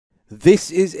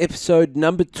This is episode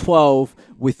number 12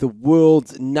 with the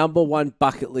world's number one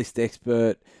bucket list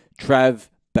expert, Trav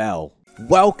Bell.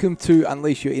 Welcome to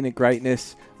Unleash Your Inner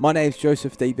Greatness. My name is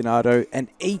Joseph DiBernardo, and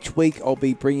each week I'll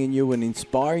be bringing you an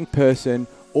inspiring person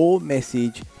or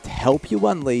message to help you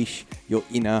unleash your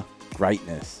inner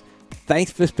greatness.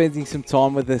 Thanks for spending some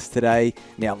time with us today.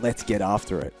 Now let's get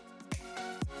after it.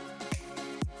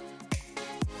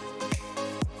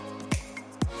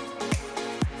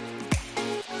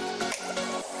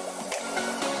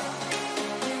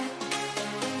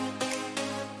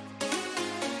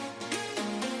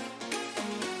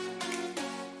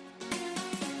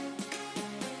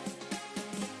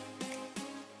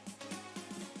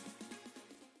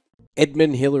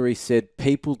 Edmund Hillary said,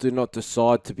 "People do not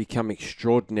decide to become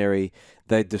extraordinary,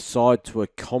 they decide to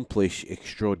accomplish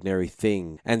extraordinary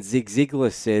things." And Zig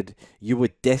Ziglar said, "You were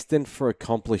destined for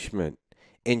accomplishment,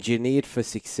 engineered for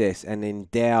success, and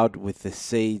endowed with the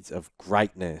seeds of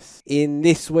greatness." In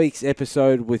this week's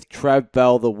episode with Trav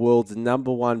Bell, the world's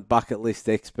number one bucket list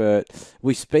expert,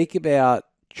 we speak about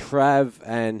Trav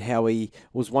and how he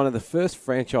was one of the first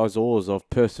franchisors of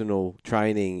personal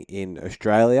training in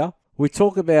Australia. We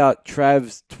talk about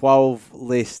Trav's 12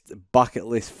 bucket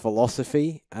list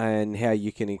philosophy and how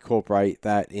you can incorporate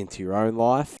that into your own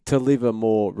life to live a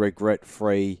more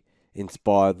regret-free,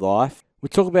 inspired life. We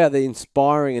talk about the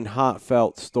inspiring and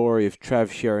heartfelt story of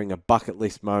Trav sharing a bucket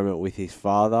list moment with his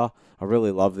father. I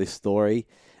really love this story,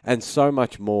 and so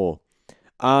much more.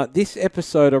 This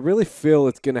episode, I really feel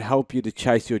it's going to help you to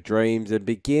chase your dreams and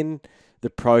begin the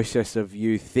process of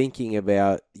you thinking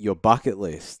about your bucket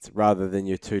list rather than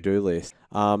your to-do list.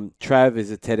 Trav is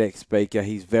a TEDx speaker.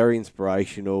 He's very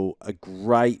inspirational, a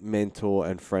great mentor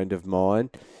and friend of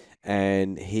mine,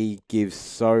 and he gives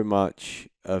so much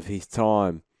of his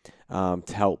time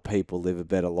to help people live a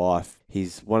better life.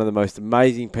 He's one of the most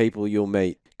amazing people you'll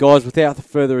meet. Guys, without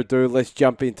further ado, let's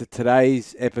jump into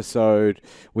today's episode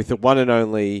with the one and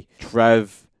only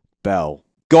Trav Bell.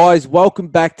 Guys, welcome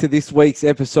back to this week's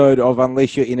episode of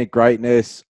Unleash Your Inner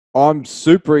Greatness. I'm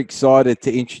super excited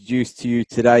to introduce to you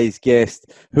today's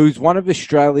guest, who's one of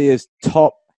Australia's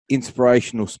top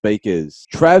inspirational speakers.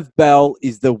 Trav Bell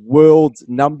is the world's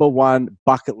number one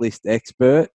bucket list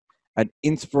expert, an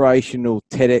inspirational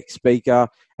TEDx speaker,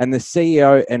 and the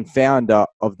CEO and founder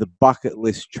of the Bucket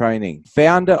List Training.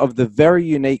 Founder of the very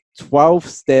unique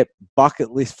 12-step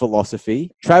bucket list philosophy,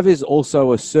 Trav is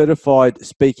also a certified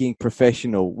speaking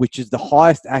professional, which is the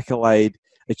highest accolade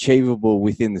achievable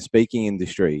within the speaking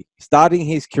industry. Starting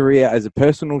his career as a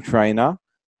personal trainer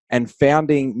and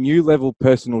founding New Level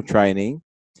Personal Training,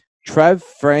 Trav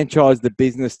franchised the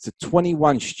business to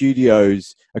 21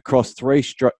 studios across three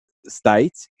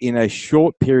states in a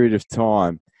short period of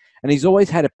time. And he's always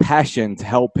had a passion to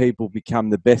help people become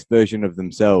the best version of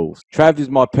themselves. Trav is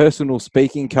my personal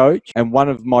speaking coach and one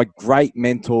of my great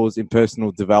mentors in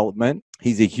personal development.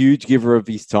 He's a huge giver of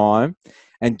his time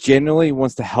and generally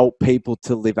wants to help people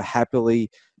to live a happily,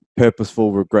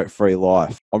 purposeful, regret-free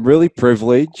life. I'm really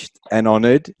privileged and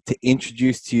honored to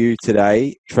introduce to you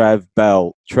today, Trav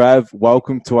Bell. Trav,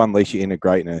 welcome to Unleash Your Inner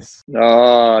Greatness.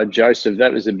 Oh, Joseph,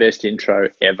 that was the best intro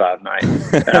ever,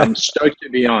 mate. I'm stoked to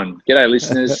be on. G'day,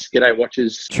 listeners. G'day,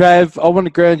 watchers. Trav, I want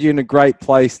to ground you in a great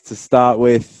place to start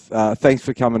with. Thanks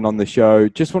for coming on the show.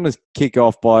 Just want to kick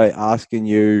off by asking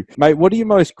you, mate, what are you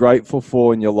most grateful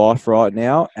for in your life right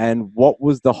now? And what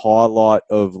was the highlight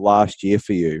of last year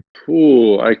for you?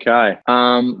 Ooh, okay.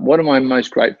 What am I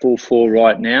most grateful for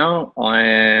right now? I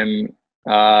am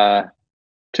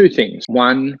two things.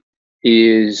 One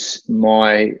is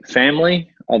my family,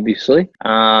 obviously.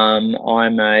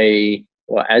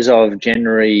 As of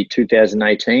January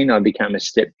 2018, I became a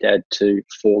stepdad to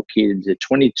 4 kids, a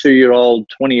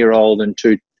 22-year-old, 20-year-old, and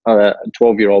two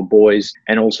 12-year-old boys,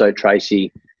 and also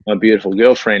Tracy, my beautiful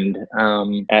girlfriend.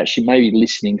 She may be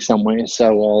listening somewhere,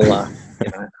 so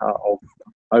I'll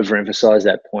overemphasize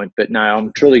that point. But no,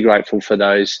 I'm truly grateful for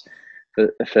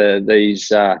for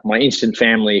these, my instant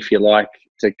family, if you like,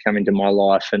 to come into my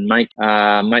life and make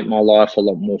my life a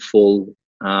lot more full,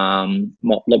 a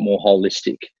lot more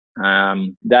holistic.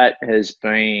 That has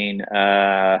been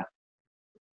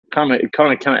kind of,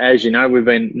 as you know, we've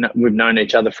known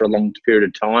each other for a long period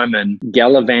of time, and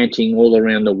gallivanting all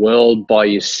around the world by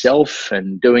yourself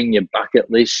and doing your bucket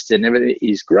list and everything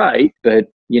is great. But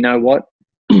you know what?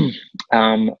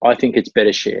 I think it's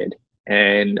better shared.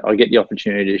 And I get the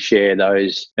opportunity to share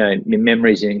those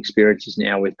memories and experiences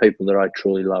now with people that I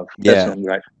truly love. That's what I'm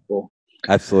grateful for.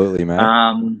 Absolutely, mate.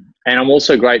 And I'm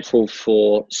also grateful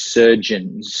for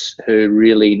surgeons who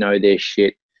really know their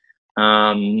shit,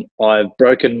 I've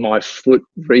broken my foot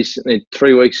recently,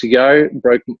 3 weeks ago,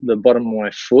 broke the bottom of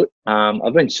my foot.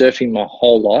 I've been surfing my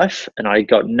whole life and I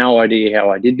got no idea how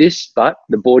I did this, but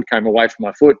the board came away from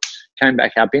my foot, came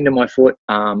back up into my foot,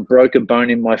 broke a bone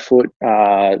in my foot,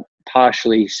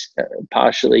 partially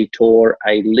tore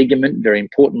a ligament, very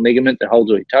important ligament that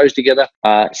holds all your toes together.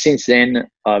 Since then,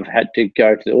 I've had to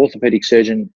go to the orthopedic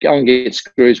surgeon, go and get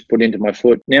screws put into my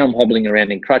foot. Now I'm hobbling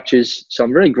around in crutches. So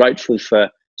I'm really grateful for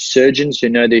surgeons who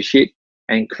know their shit,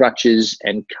 and crutches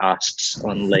and casts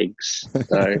on legs.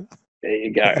 So there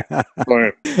you go.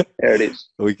 Boom. There it is.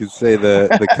 We can see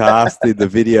the cast in the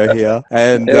video here.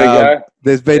 And there we go.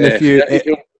 There's been a few... If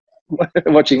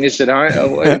you're watching this at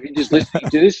home, or if you're just listening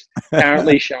to this,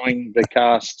 currently showing the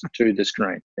cast to the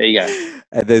screen. There you go.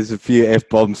 And there's a few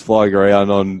F-bombs flying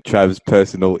around on Trav's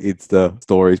personal Insta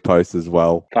stories post as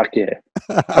well. Fuck yeah.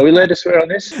 Are we allowed to swear on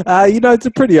this? It's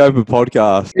a pretty open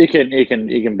podcast. You can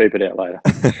beep it out later.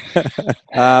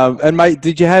 And mate,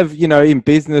 did you have, in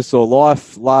business or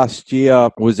life last year,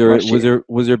 was there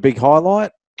a big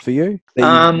highlight for you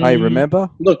that you may remember?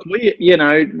 Look,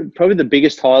 probably the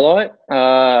biggest highlight,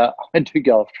 I do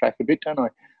go off track a bit, don't I?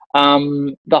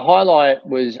 The highlight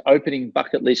was opening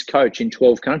Bucket List Coach in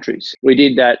 12 countries. We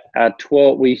did that at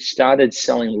 12. We started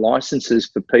selling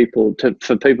licenses for people to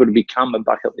become a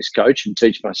bucket list coach and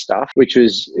teach my stuff, which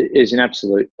is an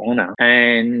absolute honor.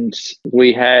 And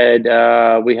we had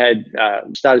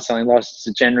started selling licenses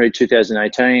in January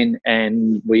 2018,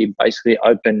 and we basically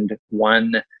opened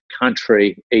one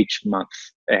country each month.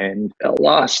 And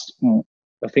last,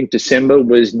 I think December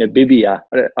was Namibia.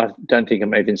 I don't think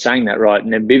I'm even saying that right.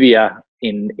 Namibia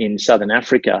in Southern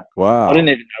Africa. Wow. I didn't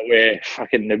even know where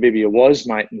fucking Namibia was,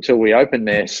 mate, until we opened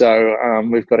there. So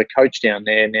we've got a coach down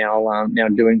there now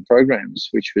doing programs,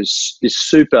 which is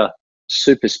super,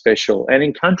 super special. And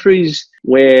in countries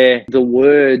where the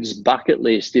words bucket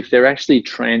list, if they're actually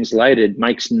translated,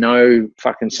 makes no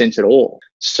fucking sense at all.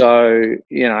 So,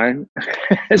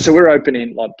 so we're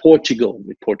opening like Portugal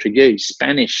with Portuguese,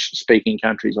 Spanish-speaking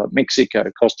countries like Mexico,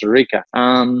 Costa Rica,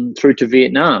 through to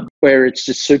Vietnam, where it's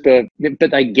just super, but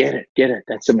they get it.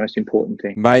 That's the most important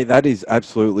thing. Mate, that is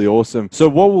absolutely awesome. So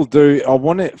what we'll do, I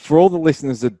want it, for all the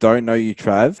listeners that don't know you,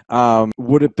 Trav,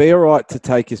 would it be all right to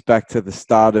take us back to the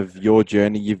start of your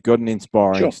journey? You've got an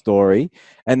inspiring story.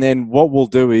 And then what we'll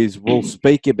do is we'll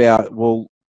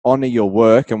honour your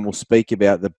work and we'll speak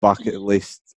about the bucket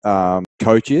list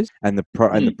coaches and the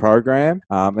program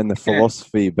and the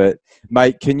philosophy. But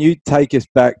mate, can you take us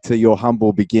back to your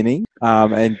humble beginning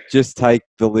and just take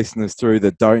the listeners through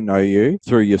that don't know you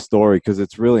through your story, because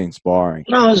it's really inspiring.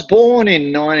 I was born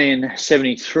in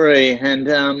 1973 and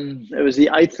it was the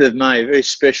 8th of May, a very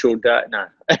special day. No,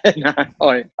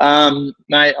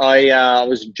 mate, I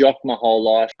was a jock my whole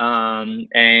life,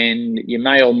 and you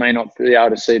may or may not be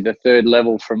able to see the third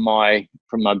level from my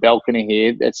balcony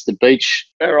here. That's the beach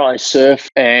where I surf,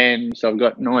 and so I've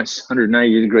got nice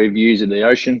 180-degree views of the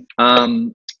ocean.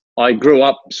 I grew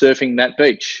up surfing that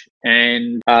beach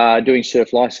and doing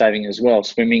surf lifesaving as well,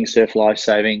 swimming, surf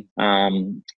lifesaving,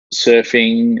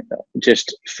 surfing,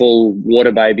 just full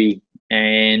water baby.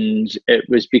 And it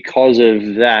was because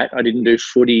of that I didn't do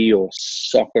footy or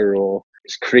soccer or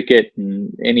cricket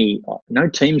and no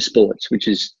team sports, which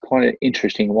is quite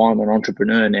interesting why I'm an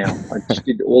entrepreneur now. I just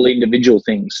did all individual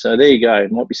things. So there you go.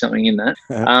 It might be something in that.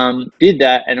 Did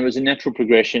that, and it was a natural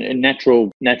progression, a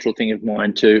natural thing of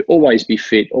mine to always be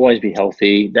fit, always be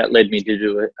healthy. That led me to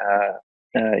do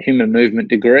a human movement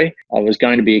degree. I was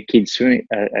going to be a kids school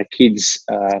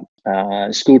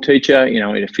teacher,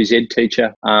 a phys ed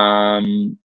teacher.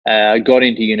 Got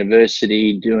into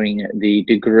university doing the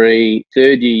degree.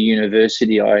 Third year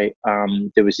university,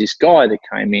 there was this guy that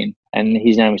came in, and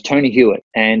his name was Tony Hewitt,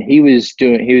 and he was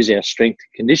our strength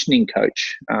conditioning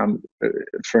coach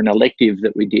for an elective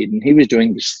that we did, and he was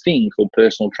doing this thing called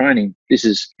personal training. This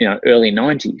is early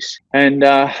 90s, and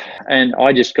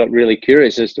I just got really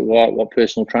curious as to what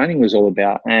personal training was all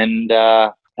about, and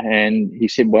he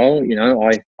said, well,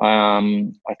 I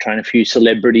train a few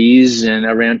celebrities and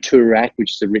around Toorak,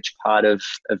 which is a rich part of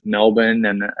Melbourne,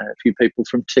 and a few people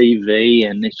from TV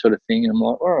and this sort of thing. And I'm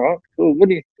like, all right, cool. What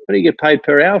do you get paid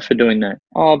per hour for doing that?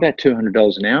 Oh, about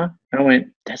 $200 an hour. And I went,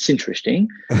 that's interesting.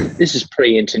 This is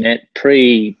pre-internet,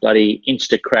 pre-bloody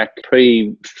Instacrack,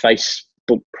 pre-Facebook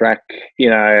crack,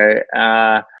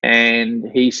 and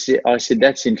I said,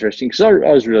 that's interesting, because I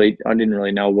didn't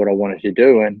really know what I wanted to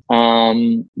do, and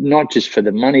not just for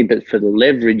the money, but for the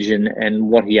leverage and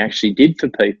what he actually did for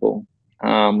people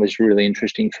was really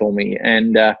interesting for me.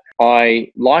 And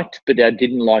I liked, but I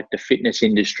didn't like the fitness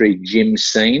industry gym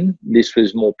scene. This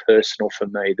was more personal for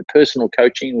me. The personal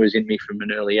coaching was in me from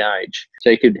an early age. So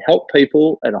you could help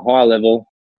people at a higher level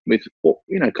with,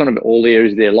 kind of all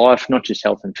areas of their life, not just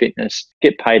health and fitness,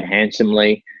 get paid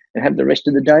handsomely and have the rest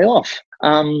of the day off.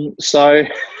 So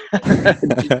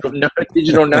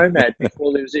digital nomad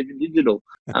before there was even digital.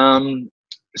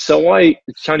 So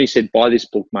Tony said, buy this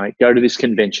book, mate, go to this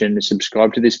convention,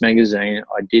 subscribe to this magazine.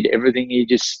 I did everything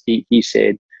he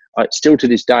said. Still to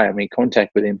this day, I'm in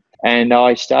contact with him. And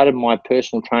I started my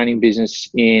personal training business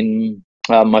I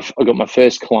got my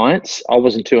first clients. I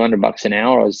wasn't $200 an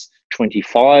hour. I was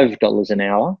 $25 an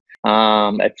hour.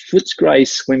 At Footscray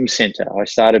Swim Centre, I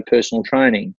started personal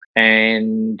training.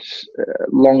 And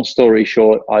long story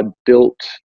short, I built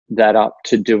that up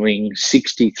to doing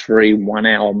 63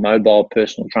 one-hour mobile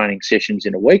personal training sessions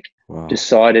in a week. Wow.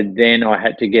 Decided then I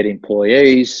had to get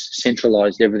employees,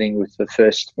 centralised everything with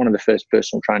one of the first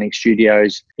personal training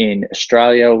studios in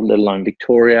Australia, let alone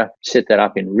Victoria. Set that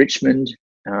up in Richmond.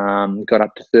 Got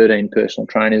up to 13 personal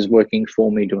trainers working for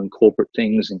me, doing corporate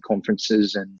things and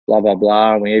conferences and blah, blah,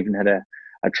 blah. We even had a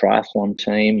triathlon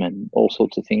team and all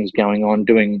sorts of things going on,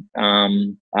 doing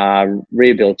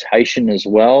rehabilitation as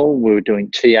well. We were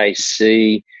doing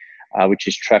TAC, which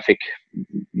is traffic,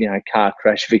 car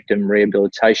crash victim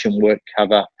rehabilitation, work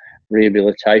cover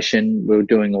rehabilitation. We were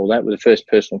doing all that. We're the first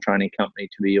personal training company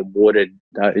to be awarded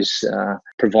those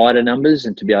provider numbers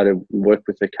and to be able to work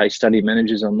with the case study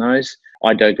managers on those.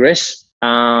 I digress.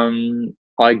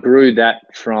 I grew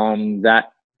that from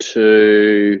that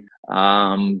to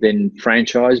then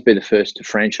be the first to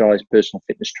franchise personal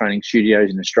fitness training studios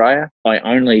in Australia. I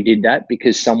only did that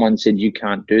because someone said, you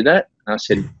can't do that. And I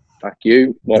said, fuck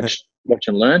you, watch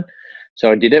and learn.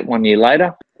 So I did it 1 year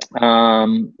later. I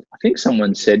think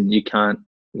someone said you can't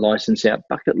license out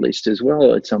Bucket List as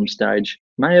well at some stage.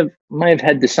 May have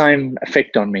had the same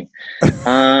effect on me.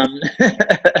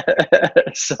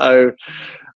 So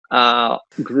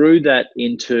grew that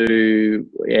into,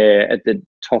 at the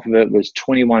top of it was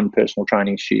 21 personal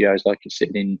training studios, like you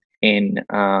said, in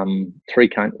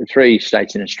three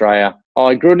states in Australia.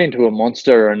 I grew it into a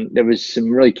monster, and there was some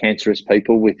really cancerous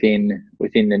people within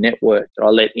the network that I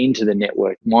let into the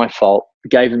network. My fault.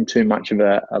 Gave them too much of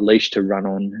a leash to run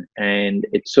on, and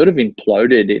it sort of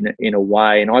imploded in a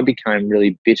way, and I became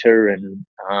really bitter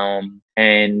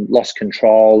and lost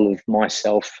control of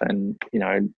myself, and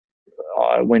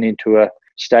I went into a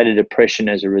state of depression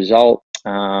as a result.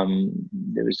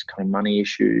 There was kind of money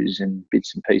issues and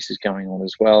bits and pieces going on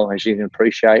as well, as you can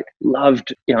appreciate.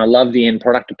 Loved the end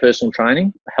product of personal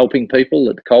training, helping people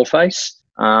at the coalface,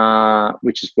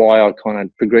 which is why I kind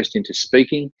of progressed into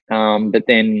speaking. But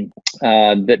then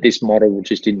that this model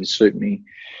just didn't suit me.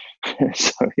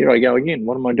 So here I go again.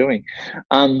 What am I doing?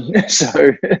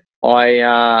 So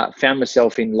I found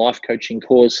myself in life coaching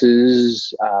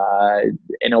courses,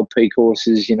 NLP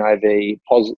courses, the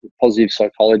positive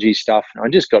psychology stuff. And I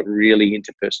just got really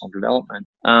into personal development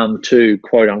to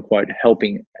quote unquote help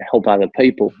other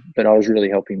people, but I was really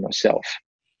helping myself.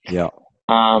 Yeah.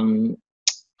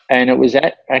 And it was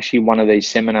at actually one of these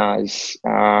seminars.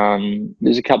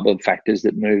 There's a couple of factors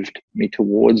that moved me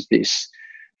towards this.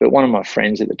 But one of my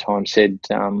friends at the time said,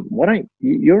 why don't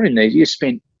you're in these, you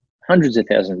spent hundreds of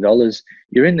thousands of dollars,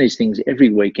 you're in these things every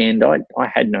weekend. I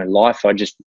had no life. I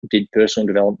just did personal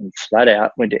development flat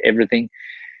out, went to everything,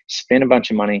 spent a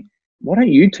bunch of money. Why don't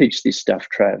you teach this stuff,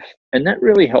 Trav? And that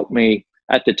really helped me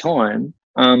at the time.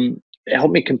 It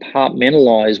helped me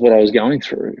compartmentalize what I was going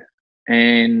through.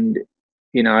 And,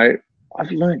 I've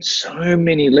learned so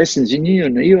many lessons. And you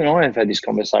and I have had this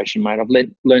conversation, mate. I've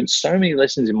learned so many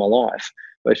lessons in my life,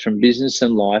 both from business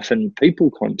and life and people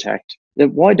contact,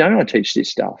 that why don't I teach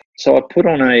this stuff? So I put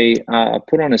on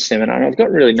a seminar, and I've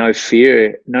got really no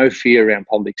fear around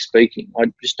public speaking. I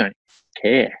just don't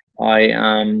care.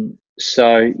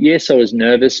 So yes, I was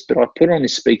nervous, but I put on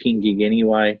this speaking gig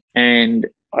anyway, and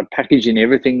I packaged in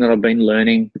everything that I've been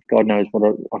learning. God knows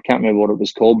I can't remember what it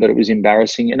was called, but it was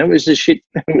embarrassing, and it was a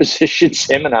shit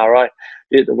seminar, right?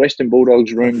 At the Western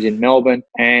Bulldogs rooms in Melbourne,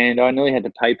 and I nearly had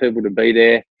to pay people to be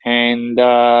there. And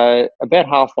about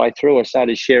halfway through, I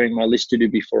started sharing my list to do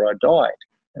before I died.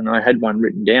 And I had one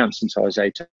written down since I was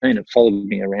 18. It followed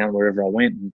me around wherever I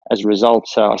went. And as a result,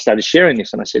 I started sharing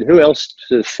this. And I said, who else,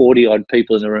 to the 40-odd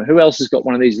people in the room, who else has got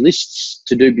one of these lists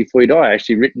to do before you die,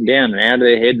 actually written down and out of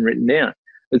their head and written down?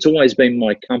 It's always been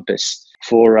my compass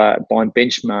for my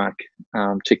benchmark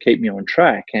to keep me on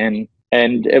track. And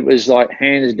it was like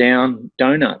hands down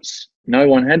donuts. No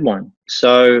one had one.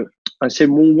 So I said,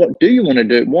 well, what do you want to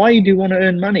do? Why do you want to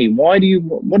earn money? What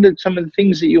are some of the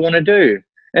things that you want to do?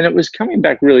 And it was coming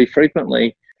back really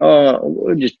frequently. oh,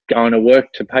 we're just going to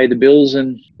work to pay the bills,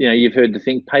 and you've heard the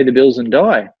thing, pay the bills and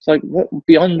die. It's like, what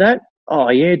beyond that? Oh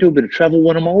yeah, do a bit of travel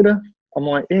when I'm older. I'm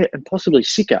like, yeah, and possibly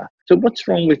sicker. So what's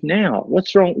wrong with now?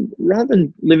 What's wrong? Rather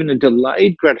than live in a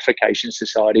delayed gratification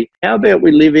society, how about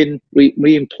we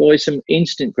we employ some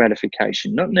instant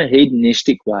gratification, not in a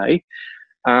hedonistic way,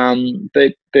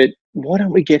 but why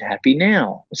don't we get happy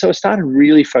now? So I started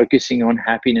really focusing on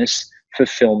happiness,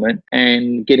 fulfillment,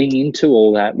 and getting into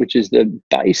all that, which is the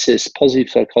basis. Positive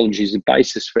psychology is the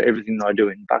basis for everything that I do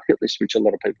in Bucket List, which a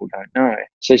lot of people don't know.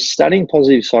 So studying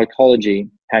positive psychology,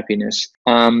 happiness,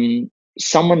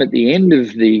 someone at the end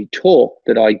of the talk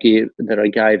that I gave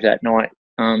that night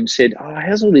said, oh,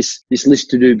 how's all this list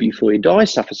to do before you die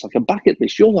stuff? It's like a bucket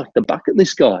list. You're like the bucket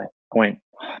list guy. I went,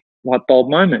 light bulb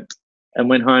moment, and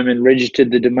went home and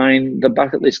registered the domain,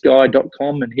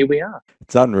 thebucketlistguy.com, and here we are.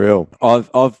 It's unreal.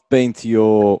 I've been to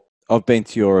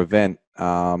your event,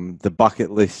 the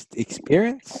Bucket List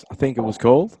Experience, I think it was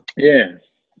called. Yeah.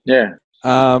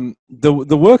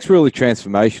 The work's really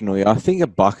transformational. I think a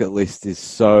bucket list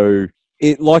is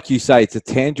like you say, it's a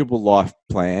tangible life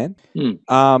plan.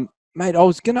 Mate, I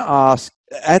was going to ask,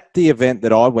 at the event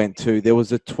that I went to, there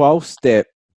was a 12-step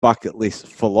bucket list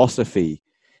philosophy,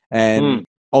 and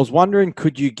I was wondering,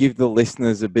 could you give the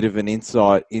listeners a bit of an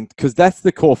insight because that's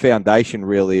the core foundation,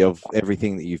 really, of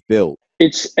everything that you've built.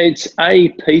 It's a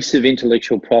piece of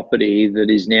intellectual property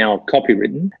that is now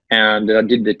copywritten, and I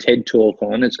did the TED talk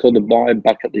on. It's called the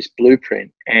Bucket List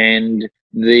Blueprint, and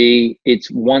it's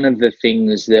one of the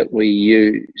things that we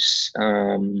use.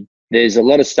 There's a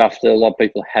lot of stuff that a lot of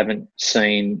people haven't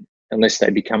seen unless they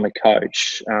become a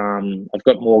coach. I've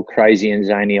got more crazy and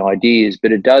zany ideas,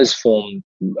 but it does form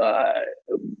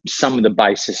some of the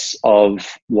basis of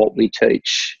what we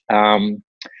teach.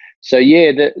 So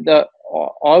yeah,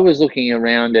 I was looking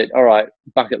around at, all right,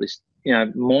 bucket list.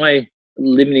 My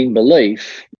limiting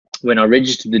belief when I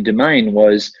registered the domain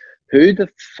was, who the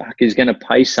fuck is going to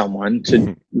pay someone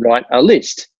to write a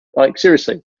list? Like,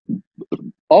 seriously,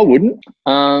 I wouldn't.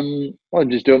 I'd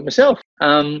just do it myself.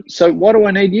 So why do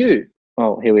I need you?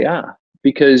 Well, here we are.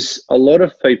 Because a lot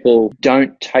of people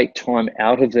don't take time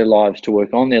out of their lives to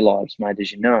work on their lives, mate,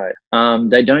 as you know.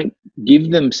 They don't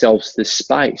give themselves the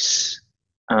space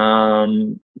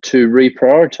to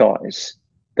reprioritize.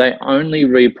 They only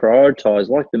reprioritize,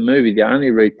 like the movie, they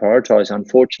only reprioritize,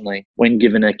 unfortunately, when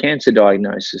given a cancer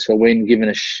diagnosis or when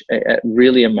given a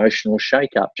really emotional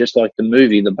shakeup, just like the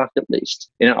movie, The Bucket List.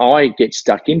 I get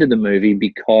stuck into the movie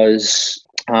because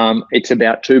it's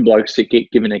about two blokes that get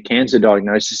given a cancer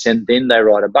diagnosis and then they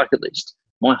write a bucket list.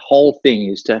 My whole thing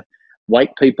is to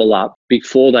wake people up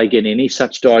before they get any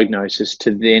such diagnosis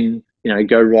to then,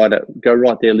 go write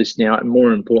their list now, and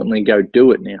more importantly, go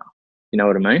do it now. You know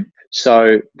what I mean?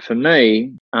 So for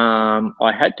me,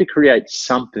 I had to create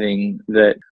something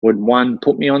that would, one,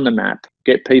 put me on the map,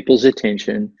 get people's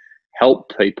attention,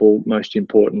 help people, most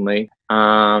importantly,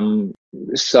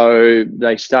 so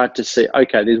they start to see,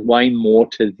 okay, there's way more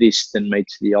to this than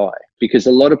meets the eye. Because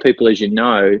a lot of people, as you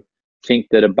know, think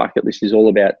that a bucket list is all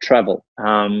about travel.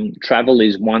 Travel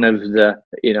is one of the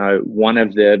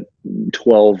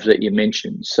 12 that you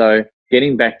mentioned. So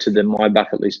getting back to my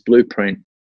bucket list blueprint,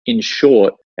 in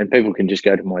short, and people can just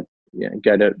go to my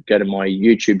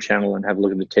YouTube channel and have a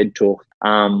look at the TED talk.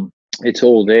 It's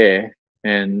all there,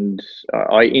 and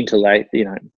I interlate,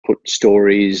 put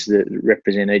stories that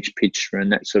represent each picture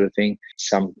and that sort of thing.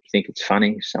 Some think it's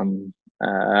funny, some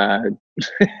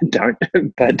don't.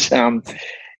 But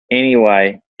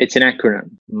anyway, it's an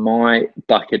acronym. My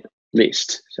Bucket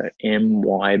List. So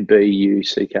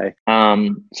MYBUCK.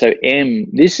 So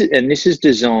this is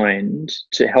designed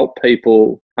to help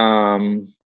people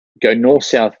go north,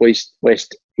 south,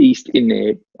 west, east in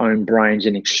their own brains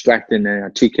and extract and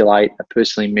articulate a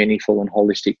personally meaningful and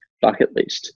holistic bucket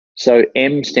list. So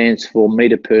M stands for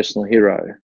meet a personal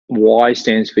hero. Y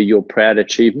stands for your proud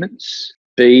achievements.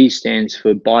 B stands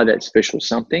for buy that special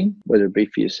something, whether it be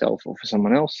for yourself or for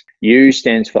someone else. U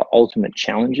stands for ultimate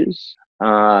challenges.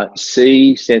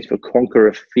 C stands for conquer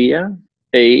a fear.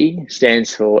 E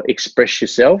stands for express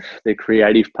yourself, the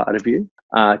creative part of you.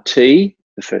 T,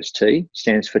 the first T,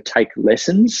 stands for take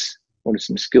lessons. What are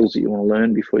some skills that you want to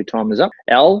learn before your time is up?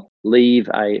 L, leave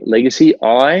a legacy.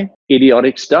 I,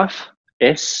 idiotic stuff.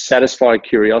 S, satisfy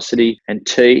curiosity. And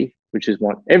T, which is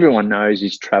what everyone knows,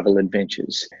 is travel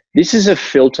adventures. This is a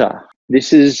filter.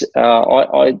 This is,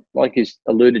 I like is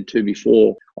alluded to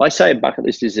before, I say a bucket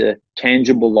list is a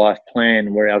tangible life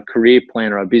plan where our career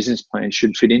plan or our business plan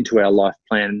should fit into our life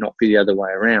plan and not be the other way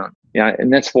around.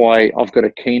 And that's why I've got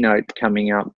a keynote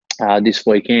coming up this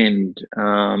weekend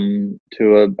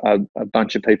to a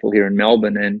bunch of people here in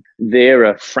Melbourne, and they're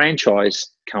a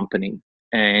franchise company,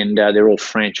 and they're all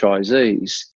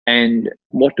franchisees. And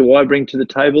what do I bring to the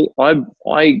table?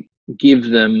 I give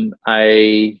them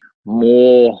a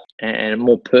more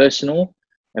personal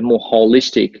and more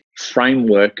holistic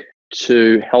framework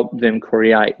to help them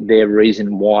create their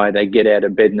reason why they get out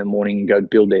of bed in the morning and go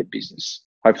build their business.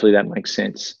 Hopefully that makes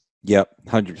sense. Yep,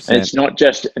 100%. And it's not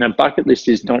just, and a bucket list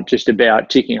is not just about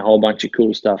ticking a whole bunch of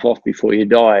cool stuff off before you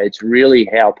die. It's really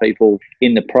how people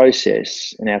in the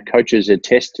process, and our coaches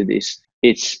attest to this,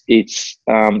 it's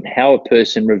how a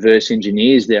person reverse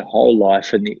engineers their whole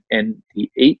life and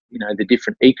the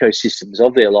different ecosystems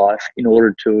of their life in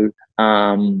order to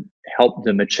help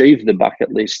them achieve the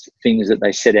bucket list things that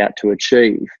they set out to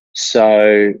achieve.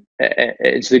 So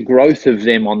it's the growth of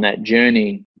them on that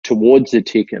journey towards the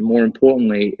tick, and more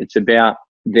importantly, it's about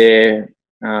the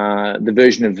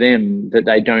version of them that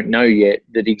they don't know yet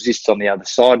that exists on the other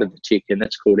side of the tick, and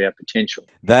that's called our potential.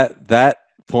 That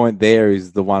point there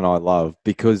is the one I love,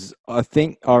 because I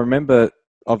remember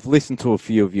I've listened to a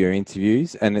few of your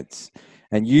interviews, and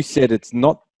you said it's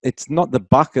not the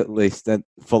bucket list and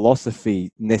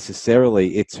philosophy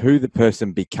necessarily, it's who the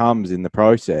person becomes in the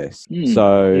process.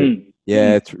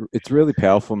 Yeah, it's really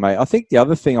powerful, mate. I think the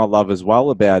other thing I love as well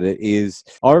about it is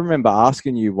I remember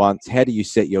asking you once, how do you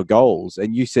set your goals?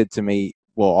 And you said to me,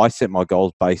 well, I set my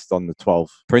goals based on the 12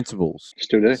 principles.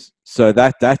 Still do. So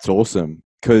that's awesome,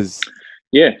 because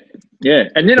yeah.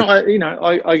 And then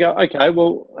I go, okay,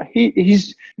 well,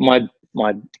 here's my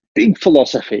big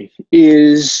philosophy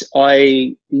is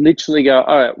I literally go,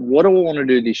 all right, what do I want to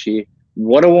do this year?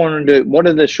 What do I want to do? What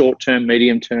are the short-term,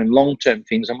 medium-term, long-term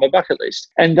things on my bucket list?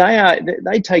 And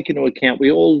they take into account,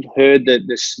 we all heard the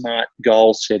SMART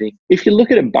goal setting. If you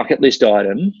look at a bucket list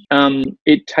item,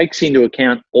 it takes into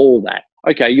account all that.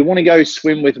 Okay, you want to go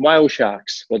swim with whale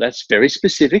sharks. Well, that's very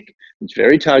specific. It's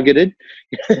very targeted.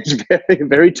 It's very,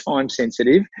 very time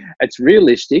sensitive. It's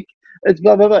realistic. It's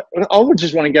blah, blah, blah. I would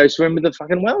just want to go swim with the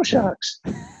fucking whale sharks.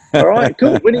 All right,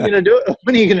 cool. When are you going to do it?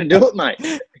 When are you going to do it,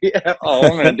 mate? Yeah. Oh,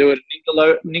 I'm going to do it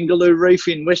at Ningaloo Reef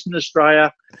in Western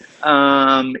Australia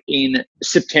in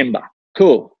September.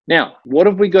 Cool. Now, what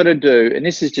have we got to do? And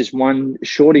this is just one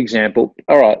short example.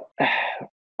 All right.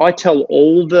 I tell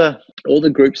all the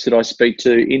groups that I speak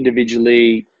to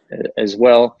individually as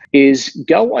well is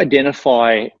go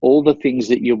identify all the things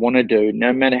that you want to do,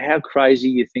 no matter how crazy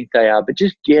you think they are, but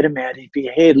just get them out of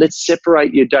your head. Let's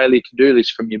separate your daily to-do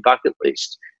list from your bucket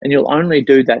list. And you'll only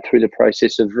do that through the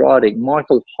process of writing.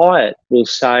 Michael Hyatt will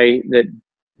say that,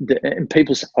 and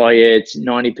people say, oh yeah, it's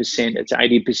 90%, it's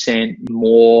 80%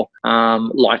 more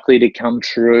likely to come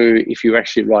true if you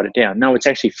actually write it down. No, it's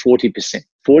actually 40%.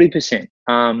 40%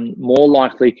 more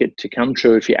likely to come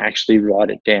true if you actually write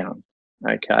it down.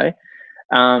 Okay.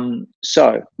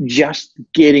 So just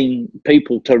getting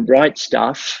people to write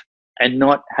stuff and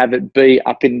not have it be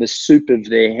up in the soup of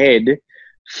their head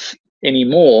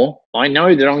anymore. I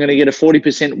know that I'm going to get a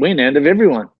 40% win out of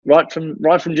everyone right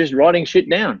from just writing shit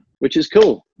down, which is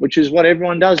cool, which is what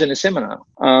everyone does in a seminar,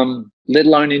 let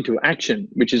alone into action,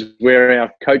 which is where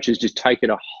our coaches just take it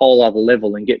a whole other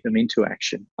level and get them into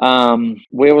action.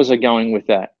 Where was I going with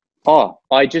that? Oh,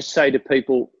 I just say to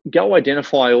people, go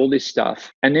identify all this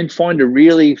stuff and then find a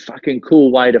really fucking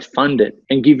cool way to fund it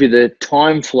and give you the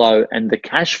time flow and the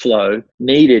cash flow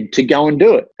needed to go and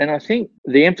do it. And I think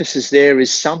the emphasis there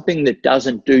is something that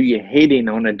doesn't do your head in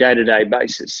on a day-to-day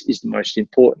basis is the most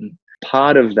important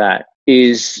part of that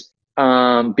is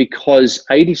because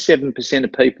 87%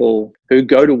 of people who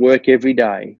go to work every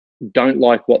day don't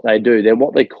like what they do. They're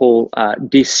what they call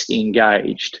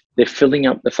disengaged. They're filling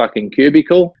up the fucking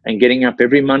cubicle and getting up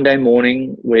every Monday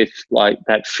morning with like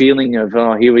that feeling of,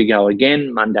 oh, here we go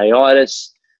again,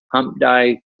 Monday-itis, hump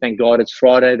day, thank God it's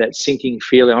Friday, that sinking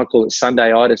feeling. I call it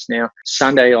Sunday-itis now.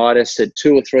 Sunday-itis at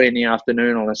 2 or 3 in the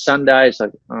afternoon on a Sunday. It's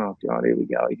like, oh God, here we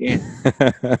go again.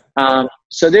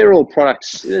 So they're all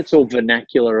products, it's all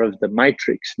vernacular of the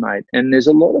matrix, mate. And there's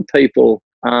a lot of people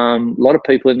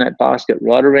in that basket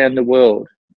right around the world.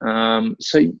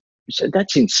 So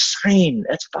that's insane.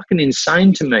 That's fucking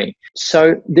insane to me.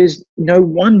 So there's no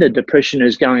wonder depression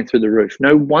is going through the roof.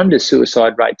 No wonder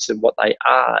suicide rates are what they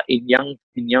are in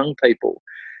young people.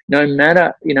 No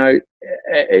matter, no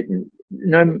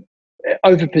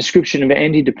overprescription of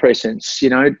antidepressants,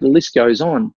 the list goes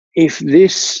on. If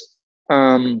this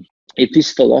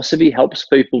philosophy helps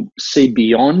people see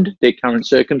beyond their current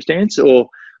circumstance, or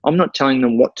I'm not telling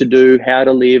them what to do, how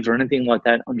to live, or anything like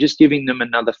that. I'm just giving them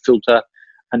another filter,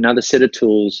 another set of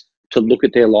tools to look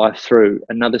at their life through,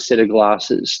 another set of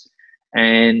glasses.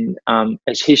 And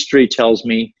as history tells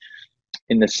me,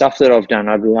 in the stuff that I've done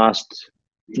over the last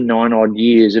 9 odd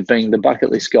years of being the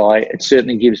bucket list guy, it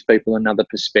certainly gives people another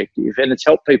perspective, and it's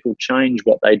helped people change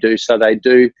what they do so they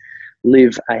do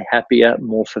live a happier,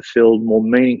 more fulfilled, more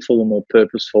meaningful and more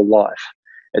purposeful life.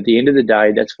 At the end of the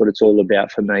day, that's what it's all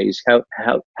about for me, is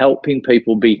helping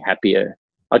people be happier.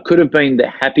 I could have been the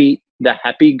happy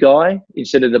guy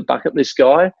instead of the bucket list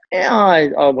guy. Yeah,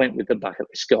 I went with the bucket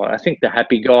list guy. I think the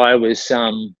happy guy was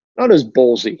not as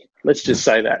ballsy. Let's just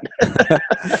say that.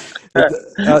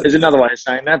 There's another way of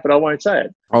saying that, but I won't say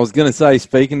it. I was going to say,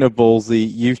 speaking of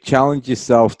ballsy, you've challenged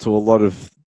yourself to a lot of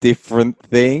different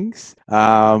things.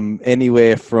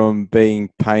 Anywhere from being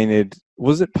painted.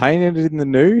 Was it painted in the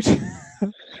nude?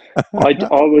 I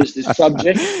was the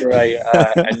subject for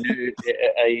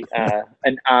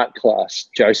an art class,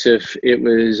 Joseph. It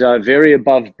was very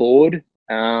above board,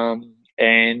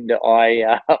 and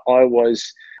I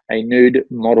was a nude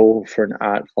model for an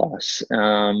art class.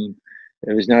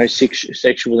 There was no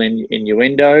sexual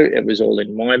innuendo. It was all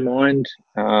in my mind,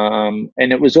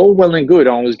 and it was all well and good.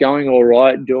 I was going all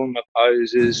right, doing my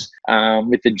poses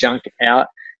with the junk out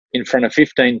in front of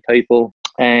 15 people.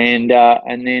 And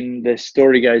then the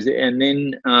story goes, and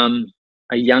then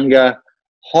a younger,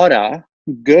 hotter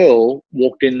girl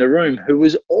walked in the room who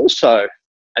was also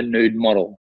a nude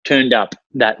model, turned up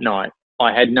that night.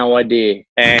 I had no idea.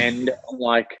 And I'm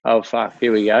like, oh, fuck,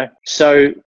 here we go.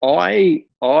 So I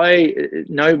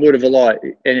no word of a lie.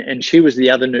 And she was the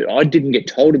other nude. I didn't get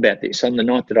told about this on the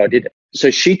night that I did it.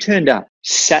 So she turned up,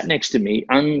 sat next to me,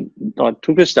 I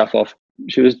took her stuff off.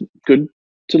 She was good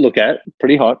to look at,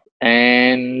 pretty hot,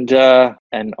 and I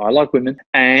like women,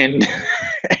 and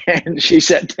and she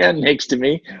sat down next to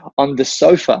me on the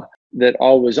sofa that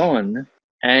I was on,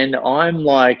 and I'm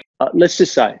like, let's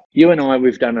just say, you and I,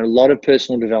 we've done a lot of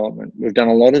personal development, we've done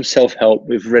a lot of self-help,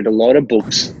 we've read a lot of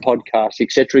books, podcasts,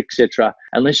 etc.,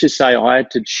 and let's just say I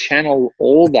had to channel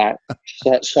all that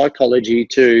psychology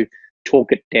to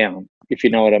talk it down, if you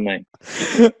know what I mean.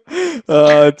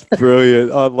 Oh, it's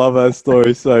brilliant. I love that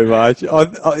story so much.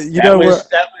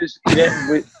 That was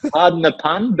pardon the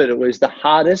pun, but it was the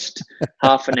hardest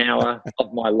half an hour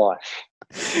of my life.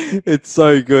 It's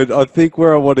so good. I think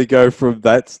where I want to go from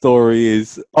that story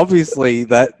is obviously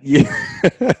that you...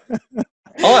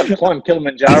 I've climbed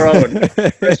Kilimanjaro and all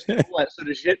that sort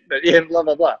of shit, but yeah, blah,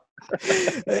 blah, blah.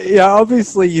 Yeah,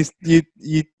 obviously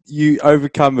you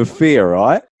overcome a fear,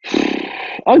 right?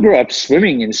 I grew up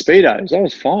swimming in Speedos. I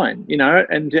was fine,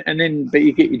 and then but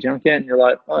you get your junk out and you're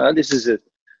like, oh, this is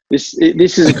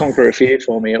a conqueror fear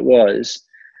for me. It was.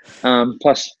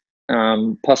 Plus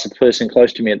a person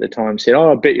close to me at the time said,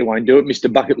 oh, I bet you won't do it,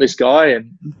 Mr. Bucket List guy.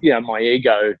 And, my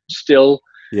ego still,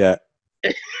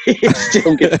 it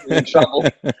still gets me in trouble,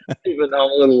 even though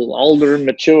I'm a little older and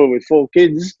mature with 4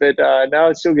 kids. But no,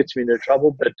 it still gets me into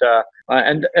trouble. But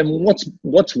and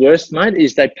what's worse, mate,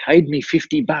 is they paid me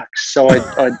 $50, so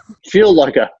I feel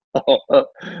like a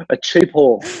cheap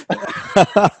whore.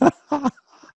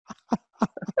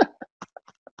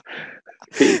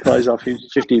 Get your clothes off,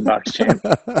 $50, champ.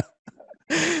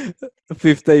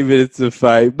 15 minutes of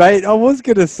fame, mate. I was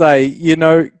going to say,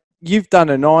 you've done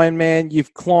an Ironman.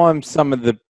 You've climbed some of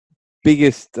the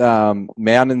biggest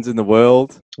mountains in the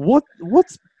world.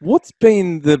 What's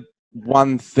been the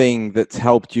one thing that's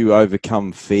helped you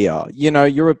overcome fear?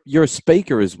 You're a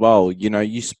speaker as well.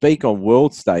 You speak on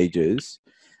world stages.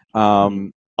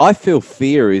 I feel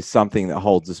fear is something that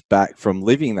holds us back from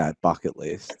living that bucket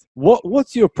list.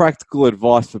 What's your practical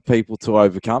advice for people to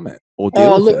overcome it or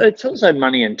deal with it? It's also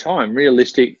money and time,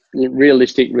 realistic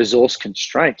resource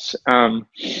constraints. A lot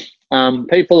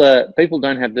of people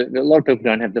don't have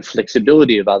the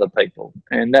flexibility of other people,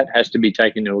 and that has to be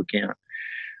taken into account.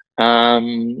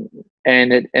 And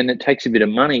it takes a bit of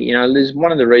money. There's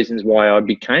one of the reasons why I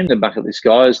became the bucket list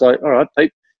guy is like, all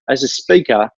right, as a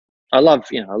speaker, I love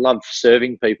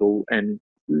serving people, and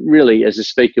really as a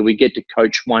speaker, we get to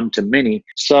coach one to many.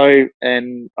 So,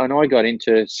 and I got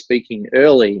into speaking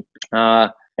early,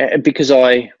 because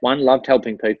I, one, loved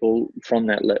helping people from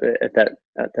at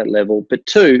that level, but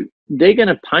 2, they're going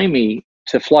to pay me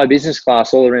to fly business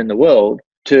class all around the world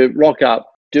to rock up,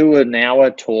 do an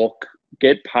hour talk,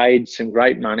 get paid some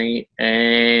great money,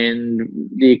 and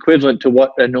the equivalent to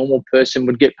what a normal person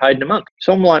would get paid in a month.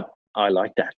 So I'm like, I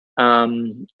like that.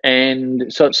 And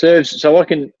so it serves, so I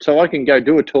can go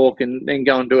do a talk and then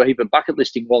go and do a heap of bucket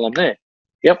listing while I'm there.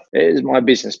 Yep, there's my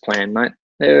business plan, mate.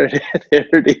 There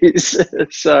it is.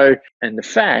 So, and the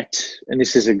fact, and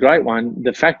this is a great one,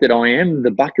 the fact that I am the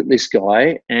bucket list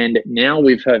guy, and now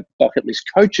we've had bucket list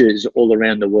coaches all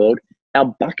around the world, our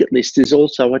bucket list is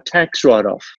also a tax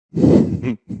write-off.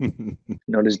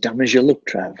 Not as dumb as you look,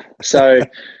 Trav. So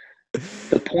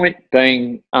The point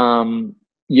being,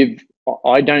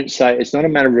 I don't say it's not a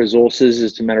matter of resources;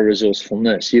 it's a matter of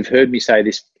resourcefulness. You've heard me say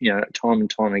this, time and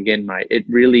time again, mate. It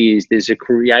really is. There's a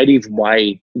creative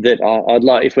way that I'd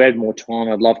like. If we had more time,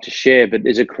 I'd love to share. But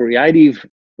there's a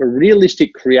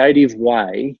realistic, creative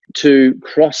way to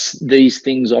cross these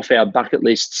things off our bucket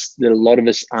lists that a lot of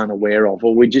us aren't aware of,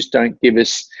 or we just don't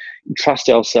trust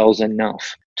ourselves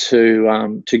enough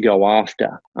to go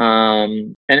after,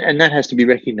 and that has to be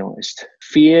recognised.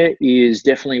 Fear is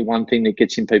definitely one thing that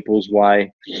gets in people's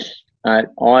way.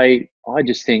 I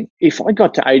just think if I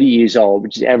got to 80 years old,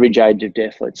 which is the average age of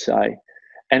death, let's say,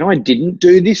 and I didn't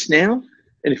do this now,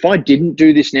 and if I didn't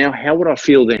do this now, how would I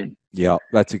feel then? Yeah,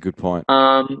 that's a good point.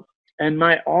 And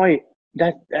mate,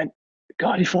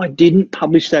 God, if I didn't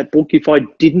publish that book, if I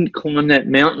didn't climb that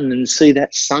mountain and see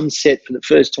that sunset for the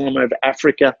first time over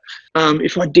Africa,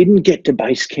 if I didn't get to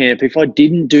base camp, if I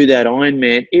didn't do that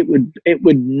Ironman, it would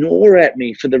gnaw at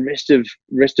me for the rest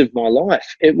of my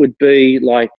life. It would be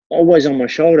like always on my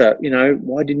shoulder.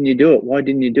 Why didn't you do it? Why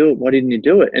didn't you do it? Why didn't you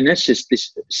do it? And that's just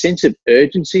this sense of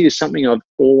urgency is something I've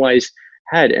always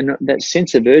had, and that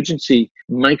sense of urgency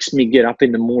makes me get up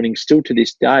in the morning still to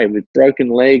this day with broken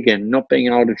leg and not being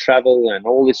able to travel and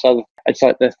all this other. It's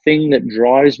like the thing that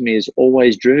drives me has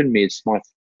always driven me.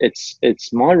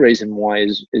 It's my reason why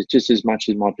is just as much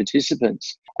as my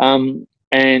participants.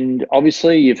 And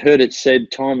obviously you've heard it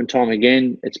said time and time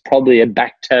again, it's probably a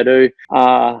back tattoo,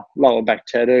 lower back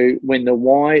tattoo. When the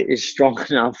why is strong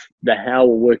enough, the how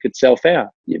will work itself out.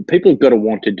 People have got to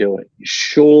want to do it.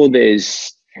 Sure,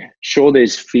 there's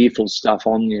fearful stuff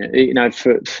on you.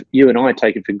 For you and I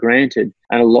take it for granted.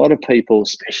 And a lot of people,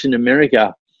 especially in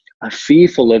America, are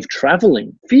fearful of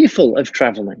traveling. Believe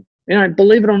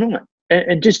it or not.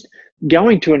 And just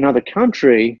going to another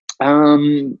country,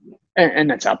 and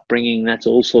that's upbringing, that's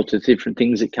all sorts of different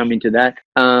things that come into that,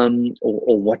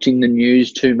 or watching the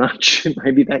news too much.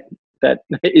 Maybe that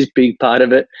is a big part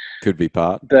of it. Could be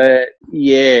part. But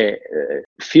yeah,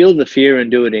 feel the fear and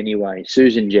do it anyway.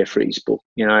 Susan Jeffries' book.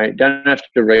 Don't have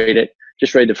to read it.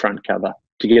 Just read the front cover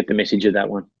to get the message of that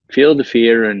one. Feel the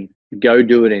fear and go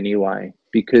do it anyway.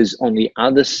 Because on the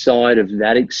other side of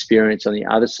that experience, on the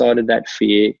other side of that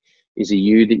fear, is a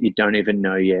you that you don't even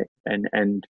know yet.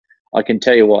 And I can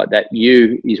tell you what, that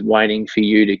you is waiting for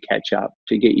you to catch up,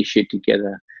 to get your shit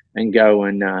together and go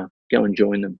and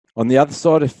join them. On the other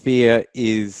side of fear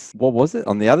is, what was it?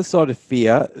 On the other side of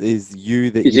fear is you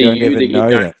that is you don't even know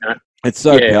yet. It's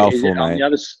so powerful, mate.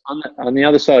 On the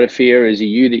other side of fear is a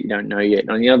you that you don't know yet.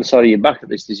 And on the other side of your bucket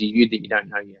list is a you that you don't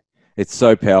know yet. It's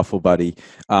so powerful, buddy.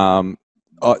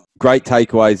 Great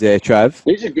takeaways there, Trav.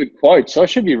 These are good quotes. I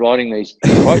should be writing these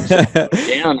quotes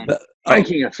down and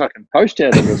making a fucking post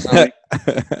out of it or something.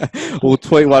 We'll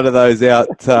tweet one of those out.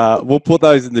 We'll put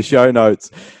those in the show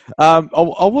notes. I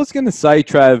was going to say,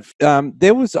 Trav,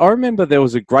 I remember there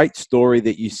was a great story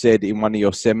that you said in one of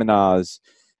your seminars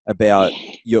about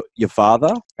your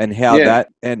father and how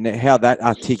that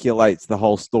articulates the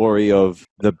whole story of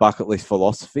the bucket list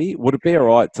philosophy. Would it be all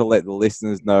right to let the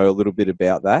listeners know a little bit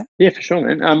about that? Yeah, for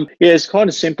sure, man. It's kind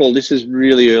of simple. This is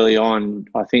really early on.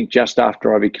 I think just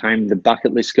after I became the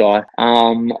bucket list guy.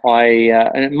 And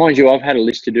mind you, I've had a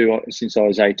list to do since I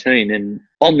was 18, and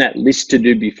on that list to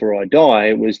do before I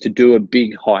die was to do a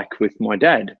big hike with my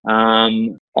dad.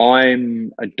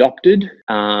 I'm adopted.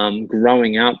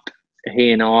 Growing up,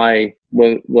 he and I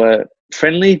were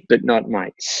friendly, but not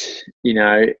mates.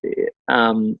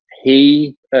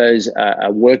 He is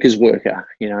a worker's worker,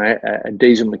 a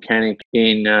diesel mechanic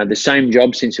in the same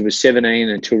job since he was 17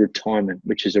 until retirement,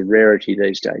 which is a rarity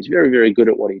these days. Very, very good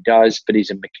at what he does, but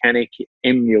he's a mechanic,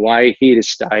 MUA, here to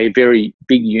stay, very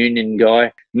big union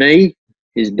guy. Me,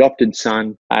 his adopted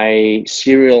son, a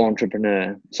serial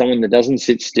entrepreneur, someone that doesn't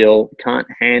sit still, can't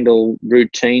handle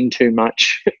routine too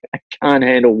much, can't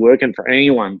handle working for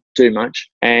anyone too much.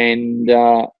 And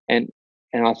I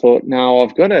thought, no,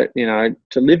 I've got to,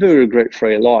 to live a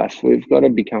regret-free life, we've got to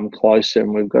become closer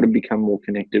and we've got to become more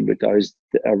connected with those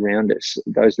around us,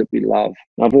 those that we love.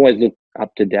 And I've always looked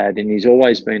up to Dad, and he's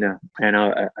always been a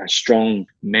strong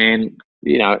man,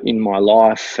 in my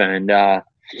life, and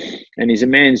he's a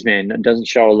man's man that doesn't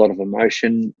show a lot of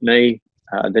emotion. Me,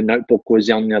 the Notebook was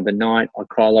on the other night. I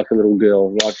cry like a little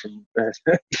girl right from the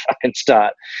fucking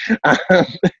start.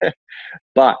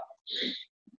 But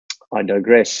I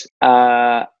digress.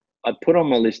 I put on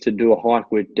my list to do a hike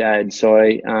with Dad. So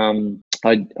the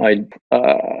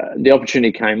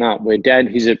opportunity came up where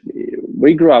Dad,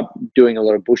 we grew up doing a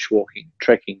lot of bushwalking,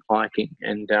 trekking, hiking,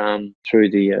 and through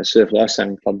the Surf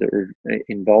Lifesaving Club that we're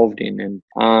involved in. And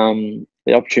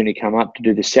the opportunity came up to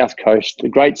do the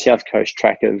Great South Coast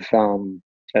track of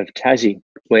of Tassie,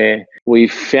 where we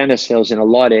found ourselves in a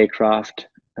light aircraft,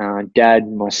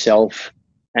 Dad, myself,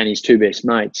 and his two best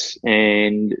mates.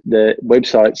 And the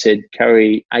website said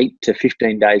carry 8 to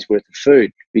 15 days worth of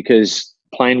food, because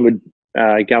plane would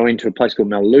go into a place called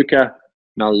Melaleuca.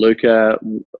 Melaleuca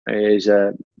is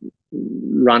a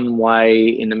runway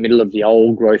in the middle of the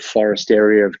old growth forest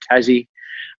area of Tassie.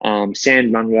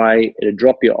 Sand runway, it'd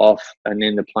drop you off, and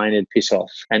then the plane would piss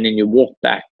off. And then you walk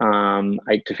back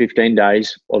 8 to 15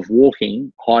 days of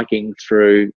hiking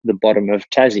through the bottom of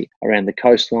Tassie, around the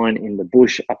coastline, in the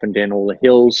bush, up and down all the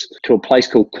hills, to a place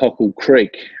called Cockle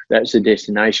Creek. That's the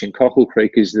destination. Cockle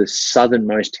Creek is the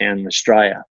southernmost town in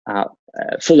Australia.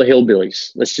 Full of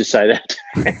hillbillies, let's just say that.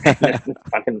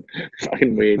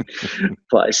 fucking weird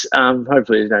place.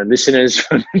 Hopefully there's no listeners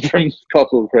from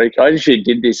Cockle Creek. I actually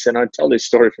did this, and I told this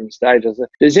story from stage. I said,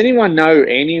 does anyone know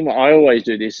anyone? I always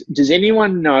do this. Does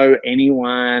anyone know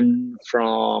anyone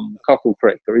from Cockle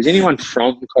Creek, or is anyone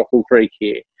from Cockle Creek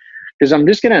here? Because I'm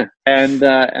just gonna, and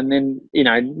then, you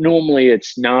know, normally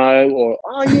it's no, or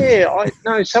oh yeah, I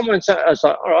know someone. So I was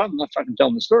like, all right, I'm not fucking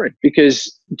telling the story,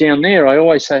 because down there I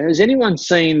always say, has anyone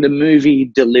seen the movie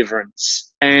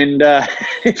Deliverance? And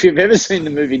if you've ever seen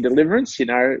the movie Deliverance, you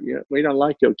know, we don't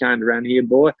like your kind around here,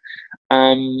 boy.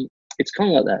 It's kind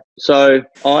of like that. So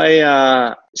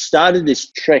I started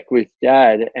this trek with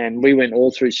Dad, and we went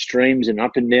all through streams and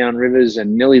up and down rivers,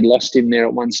 and nearly lost him there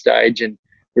at one stage. And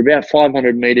we're about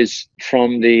 500 meters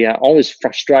from I was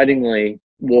frustratingly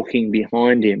walking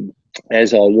behind him,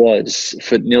 as I was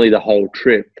for nearly the whole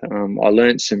trip. I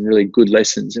learned some really good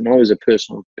lessons, and I was a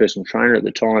personal trainer at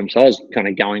the time. So I was kind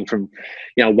of going from,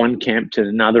 you know, one camp to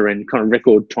another in kind of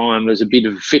record time. It was a bit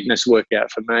of a fitness workout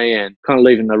for me, and kind of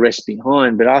leaving the rest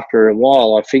behind. But after a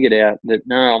while, I figured out that,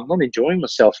 no, I'm not enjoying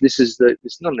myself.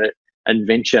 It's not an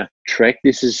adventure trek.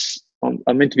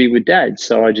 I'm meant to be with Dad.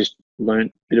 So I just learned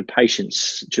a bit of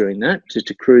patience during that, just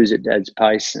to cruise at Dad's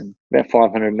pace. And about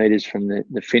 500 meters from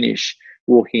the finish,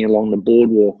 walking along the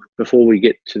boardwalk before we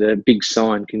get to the big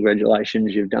sign,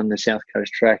 congratulations, you've done the South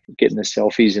Coast track, getting the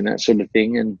selfies and that sort of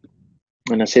thing. And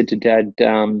I said to Dad,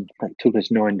 it took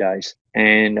us 9 days.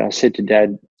 And I said to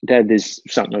Dad, there's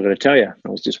something I've got to tell you. I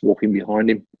was just walking behind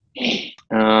him.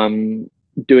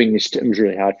 Doing this, it was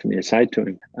really hard for me to say to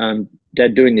him.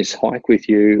 Dad, doing this hike with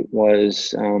you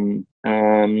has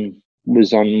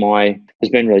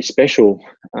been really special.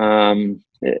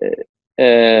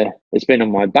 It's been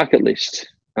on my bucket list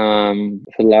for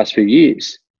the last few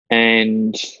years.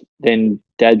 And then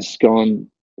Dad's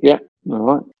gone, yeah, all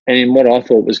right. And in what I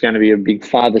thought was going to be a big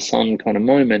father-son kind of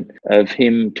moment of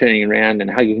him turning around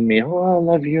and hugging me, oh, I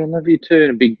love you too,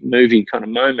 and a big movie kind of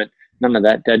moment. None of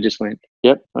that. Dad just went,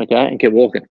 yep, okay, and kept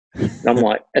walking. And I'm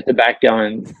like at the back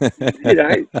going, you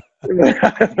know,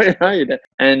 where are you?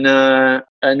 And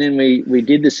then we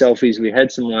did the selfies. We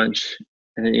had some lunch,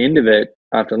 and at the end of it,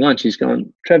 after lunch, he's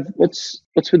gone, Trev, what's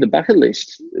with the bucket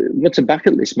list? What's a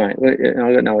bucket list, mate? And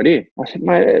I got no idea. I said,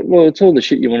 mate, well, it's all the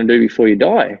shit you want to do before you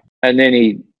die. And then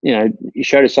he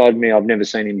showed a side of me I've never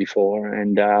seen him before,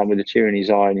 and with a tear in his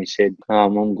eye, and he said,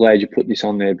 I'm glad you put this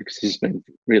on there, because this has been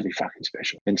really fucking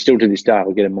special. And still to this day,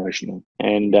 I'll get emotional.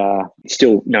 And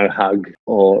still no hug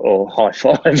or high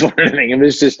five or anything. It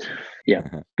was just, yeah,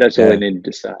 that's all I needed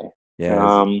to say.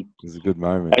 Yeah, it was a good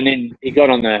moment. And then we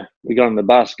got on the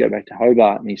bus, go back to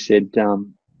Hobart, and he said,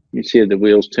 you see the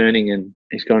wheels turning, and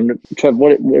he's gone, Trev,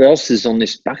 what else is on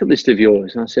this bucket list of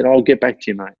yours? And I said, I'll get back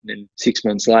to you, mate. And then 6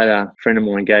 months later, a friend of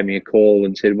mine gave me a call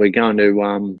and said, we're going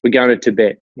to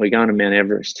Tibet. We're going to Mount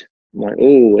Everest. I'm like,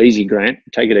 oh, easy, Grant.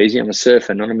 Take it easy. I'm a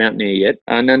surfer, not a mountaineer yet.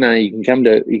 No. You can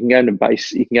go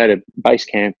to base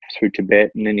camp through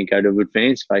Tibet, and then you go to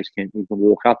advanced base camp. You can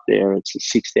walk up there. It's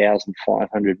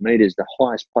 6,500 meters, the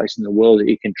highest place in the world that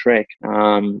you can trek,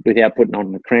 without putting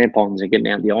on the crampons and getting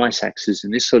out the ice axes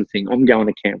and this sort of thing. I'm going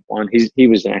to Camp 1. He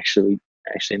was actually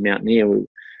a mountaineer.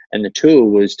 And the tour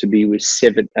was to be with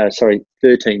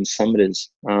 13 summiters.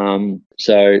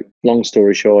 So long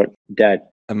story short, Dad.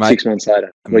 6 months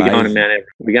later, we're going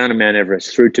to Mount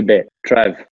Everest through Tibet.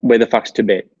 Trav, where the fuck's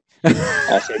Tibet?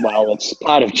 I said, well, it's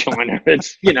part of China.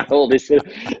 It's, all this.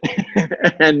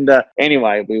 And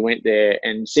anyway, we went there,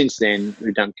 and since then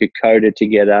we've done Kokoda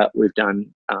together. We've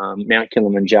done Mount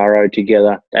Kilimanjaro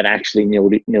together. That actually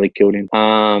nearly killed him.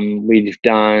 We've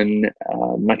done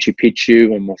Machu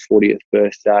Picchu on my 40th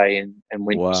birthday, and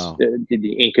went did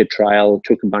the Inca Trail.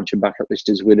 Took a bunch of bucket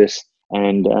listers with us.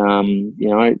 And,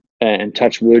 and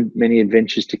touch wood, many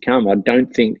adventures to come. I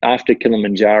don't think after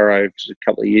Kilimanjaro, a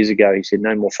couple of years ago, he said,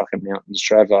 no more fucking mountains,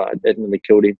 Trevor. It definitely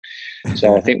killed him.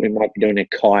 So I think we might be doing a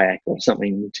kayak or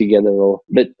something together.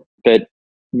 But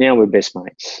now we're best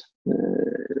mates.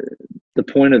 The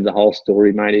the point of the whole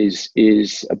story, mate,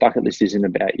 is a bucket list isn't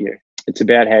about you. It's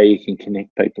about how you can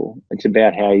connect people. It's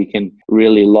about how you can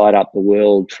really light up the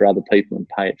world for other people and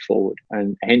pay it forward.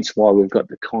 And hence why we've got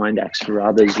the kind acts for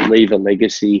others, leave a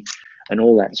legacy, and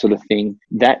all that sort of thing.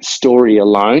 That story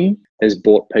alone has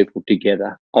brought people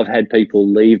together. I've had people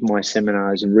leave my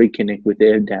seminars and reconnect with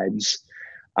their dads.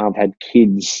 I've had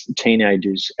kids,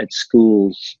 teenagers at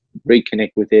schools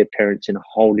reconnect with their parents in a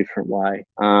whole different way,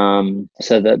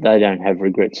 so that they don't have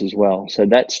regrets as well. So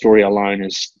that story alone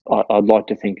I'd like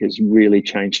to think, has really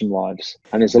changed some lives.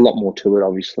 And there's a lot more to it,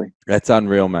 obviously. That's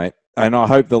unreal, mate. And I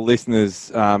hope the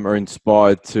listeners are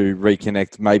inspired to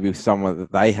reconnect maybe with someone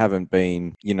that they haven't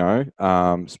been,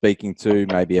 speaking to,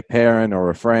 maybe a parent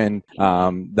or a friend.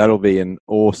 That'll be an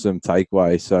awesome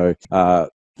takeaway. So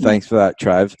thanks for that,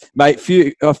 Trav. Mate,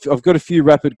 I've got a few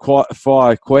rapid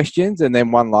fire questions and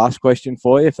then one last question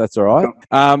for you, if that's all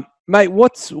right. Mate,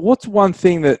 what's one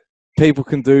thing that people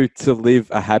can do to live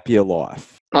a happier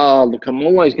life? Oh, look, I'm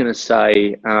always going to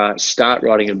say start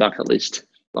writing a bucket list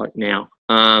like now.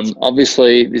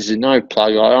 Obviously, this is no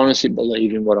plug. I honestly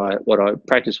believe in what I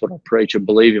practice, what I preach. I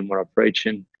believe in what I preach,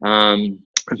 and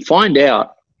find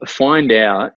out.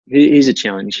 Here's a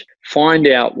challenge. Find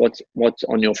out what's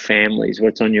on your families,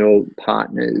 what's on your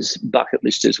partner's bucket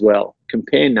list as well.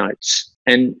 Compare notes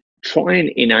and try and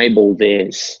enable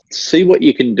theirs. See what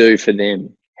you can do for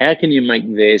them. How can you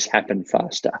make theirs happen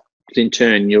faster? In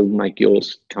turn, you'll make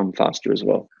yours come faster as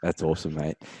well. That's awesome,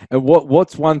 mate. And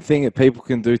what's one thing that people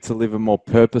can do to live a more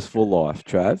purposeful life,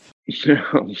 Trav?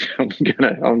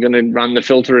 I'm gonna run the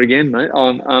filter again, mate.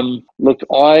 Look,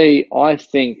 I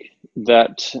think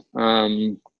that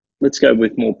let's go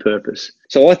with more purpose.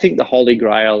 So I think the holy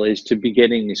grail is to be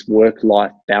getting this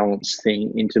work-life balance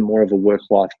thing into more of a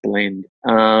work-life blend.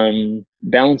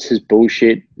 Balance is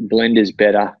bullshit. Blend is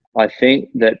better. I think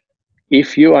that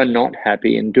if you are not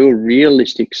happy, and do a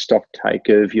realistic stock take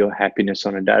of your happiness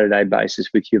on a day-to-day basis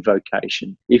with your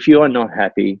vocation. If you are not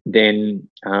happy, then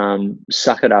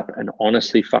suck it up and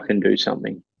honestly fucking do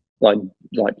something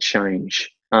like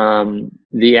change.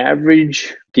 The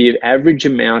average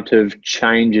amount of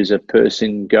changes a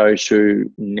person goes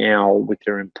through now with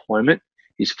their employment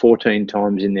is 14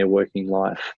 times in their working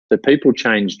life. The people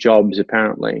change jobs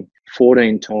apparently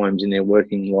 14 times in their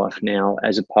working life now,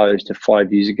 as opposed to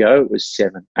 5 years ago, it was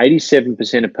 7.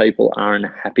 87% of people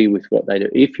aren't happy with what they do.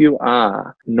 If you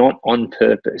are not on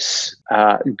purpose,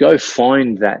 go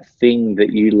find that thing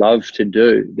that you love to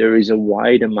do. There is a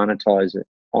way to monetize it,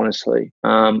 honestly.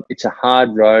 It's a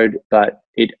hard road, but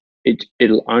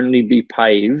it'll only be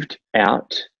paved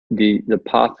out. The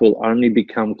path will only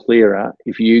become clearer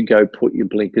if you go put your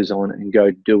blinkers on and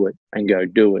go do it and go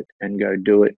do it and go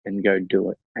do it and go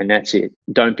do it. And that's it.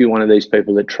 Don't be one of these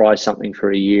people that try something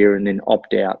for a year and then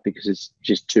opt out because it's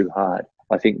just too hard.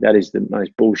 I think that is the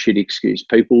most bullshit excuse.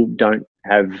 People don't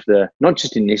have not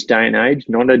just in this day and age,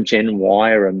 not a Gen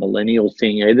Y or a millennial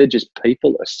thing either, just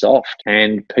people are soft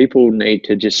and people need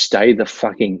to just stay the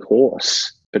fucking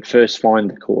course. But first, find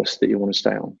the course that you want to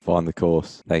stay on. Find the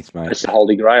course. Thanks, mate. That's the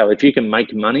holy grail. If you can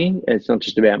make money, it's not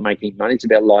just about making money, it's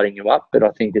about lighting you up. But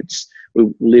I think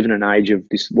we live in an age of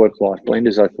this work-life blend,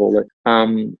 as I call it.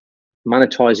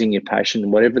 Monetizing your passion,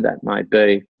 whatever that may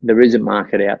be, there is a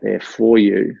market out there for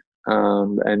you.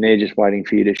 And they're just waiting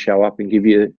for you to show up and give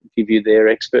you their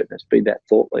expertness, be that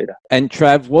thought leader. And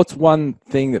Trav, what's one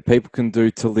thing that people can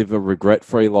do to live a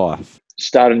regret-free life?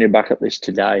 Start on your bucket list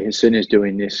today. As soon as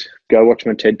doing this, go watch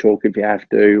my TED Talk if you have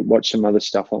to, watch some other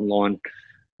stuff online,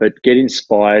 but get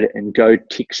inspired and go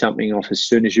tick something off as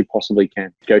soon as you possibly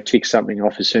can. Go tick something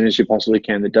off as soon as you possibly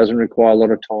can that doesn't require a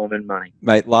lot of time and money.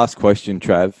 Mate, last question,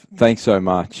 Trav. Thanks so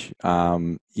much.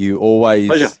 You always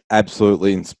Pleasure.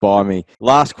 Absolutely inspire me.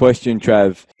 Last question,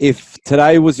 Trav. If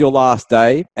today was your last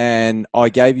day and I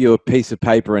gave you a piece of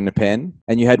paper and a pen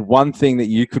and you had one thing that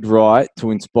you could write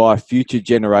to inspire future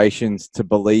generations to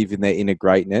believe in their inner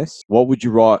greatness, what would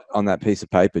you write on that piece of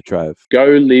paper, Trav? Go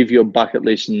live your bucket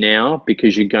list now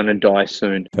because you're going to die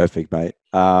soon. Perfect, mate.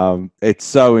 It's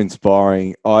so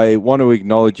inspiring. I want to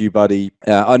acknowledge you, buddy.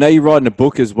 I know you're writing a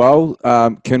book as well.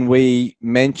 Can we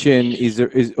mention,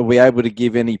 are we able to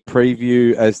give any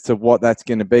preview as to what that's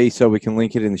going to be so we can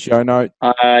link it in the show note?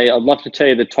 I'd love to tell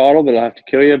you the title, but I'll have to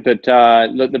kill you. But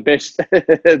look, the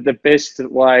best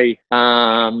way.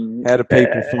 How do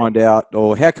people find out,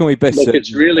 or how can we best? Look,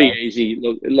 it's really easy.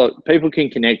 Look, people can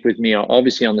connect with me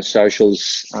obviously on the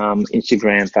socials,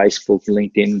 Instagram, Facebook,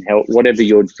 LinkedIn, whatever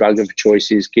your drug of choice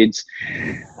is, kids.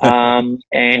 And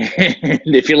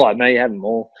if you're like me, have them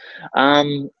all.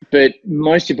 But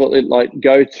most importantly,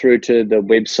 go through to the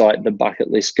website,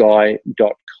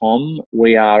 thebucketlistguy.com. gmail.com.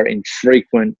 We are in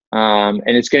frequent, and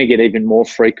it's going to get even more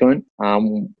frequent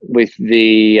with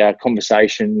the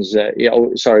conversations,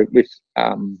 with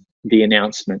the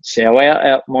announcements.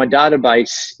 My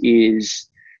database is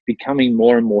becoming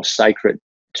more and more sacred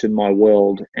to my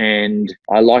world, and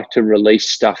I like to release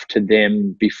stuff to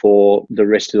them before the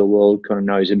rest of the world kind of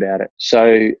knows about it.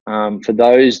 So for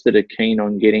those that are keen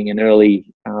on getting an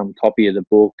early copy of the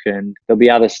book, and there'll be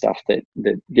other stuff that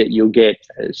you'll get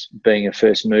as being a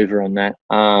first mover on that,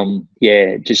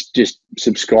 just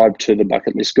subscribe to the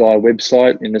Bucket List Guy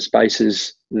website in the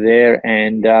spaces there,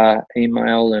 and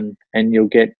email, and you'll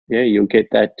get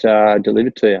that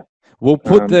delivered to you. We'll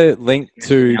put the link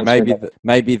to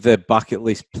maybe the bucket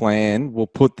list plan. We'll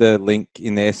put the link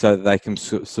in there so that they can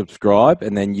subscribe,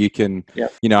 and then you can,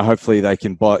 hopefully they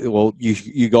can buy. Well,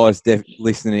 you guys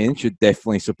listening in should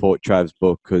definitely support Trav's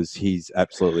book because he's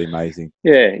absolutely amazing.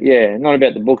 Yeah. Not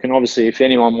about the book, and obviously, if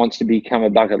anyone wants to become a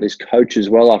bucket list coach as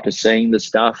well after seeing the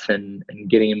stuff and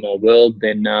getting in my world,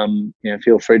 then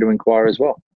feel free to inquire as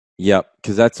well. Yep,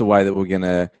 because that's a way that we're going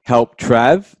to help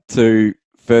Trav to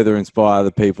further inspire other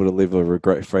people to live a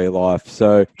regret-free life.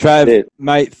 So, Trav,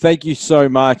 mate, thank you so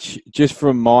much. Just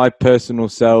from my personal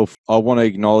self, I want to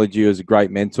acknowledge you as a great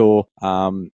mentor.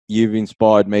 You've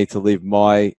inspired me to live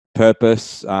my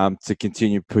purpose, to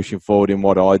continue pushing forward in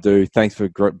what I do. Thanks for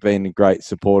being a great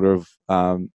supporter of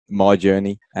my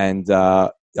journey. And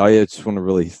I just want to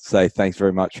really say thanks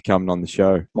very much for coming on the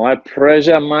show. My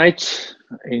pleasure, mate.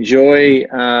 Enjoy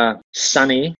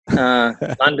sunny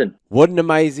London. What an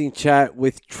amazing chat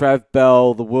with Trav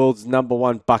Bell, the world's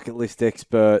 #1 bucket list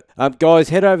expert. Guys,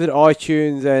 head over to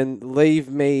iTunes and leave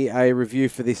me a review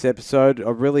for this episode.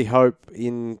 I really hope,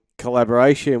 in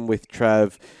collaboration with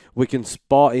Trav, we can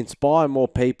inspire more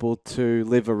people to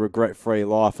live a regret-free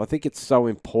life. I think it's so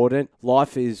important.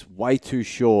 Life is way too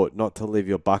short not to live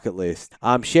your bucket list.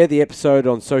 Share the episode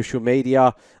on social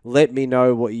media. Let me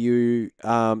know what you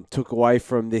took away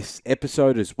from this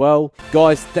episode as well.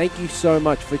 Guys, thank you so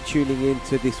much for tuning in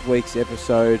to this week's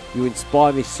episode. You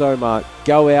inspire me so much.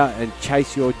 Go out and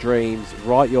chase your dreams.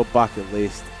 Write your bucket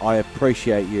list. I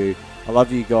appreciate you. I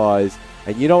love you guys.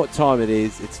 And you know what time it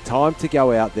is. It's time to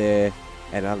go out there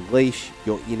and unleash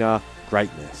your inner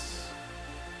greatness.